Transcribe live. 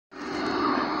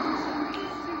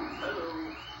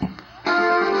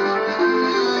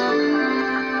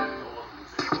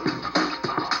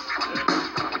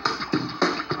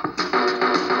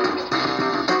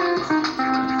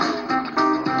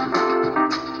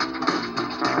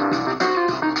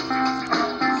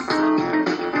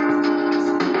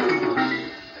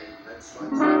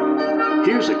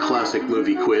classic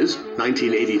movie quiz.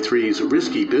 1983's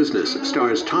Risky Business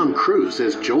stars Tom Cruise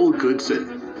as Joel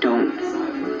Goodson.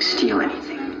 Don't steal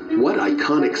anything. What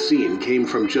iconic scene came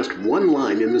from just one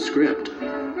line in the script?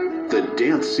 The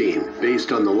dance scene,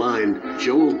 based on the line,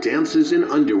 Joel dances in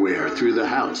underwear through the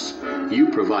house. You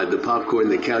provide the popcorn,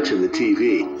 the couch, and the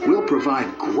TV. We'll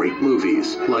provide great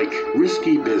movies like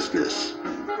Risky Business.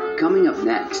 Coming up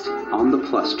next on the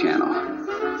Plus Channel.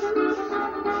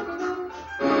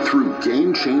 Through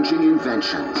game-changing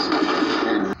inventions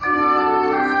and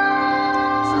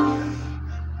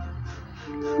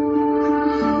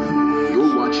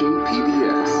you're watching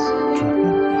PBS.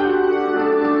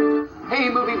 Hey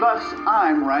movie buffs,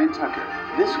 I'm Ryan Tucker.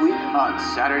 This week on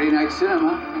Saturday Night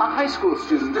Cinema, a high school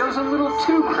student goes a little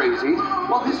too crazy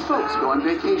while his folks go on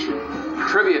vacation.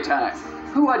 Trivia time.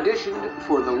 Who auditioned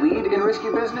for the lead in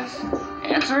Risky Business?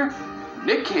 Answer: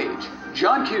 Nick Cage,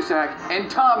 John Cusack, and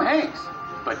Tom Hanks.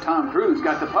 But Tom Cruise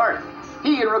got the part.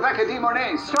 He and Rebecca De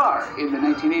Mornay star in the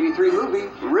 1983 movie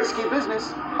Risky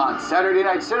Business on Saturday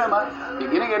Night Cinema,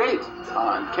 beginning at 8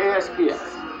 on KSPS.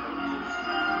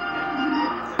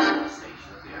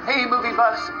 Hey movie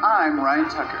buffs, I'm Ryan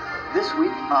Tucker. This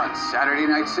week on Saturday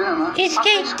Night Cinema, It's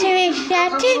good to be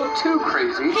started. a little too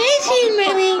crazy.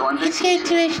 It's good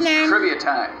to be started. Trivia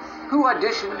time. Who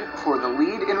auditioned for the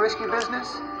lead in Risky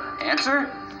Business? Answer: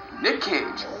 Nick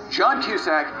Cage, John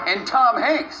Cusack, and Tom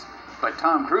Hanks. But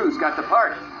Tom Cruise got the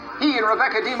part. He and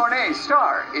Rebecca De Mornay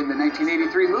star in the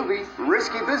 1983 movie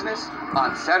Risky Business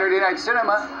on Saturday Night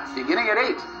Cinema, beginning at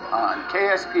 8 on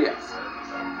KSPS.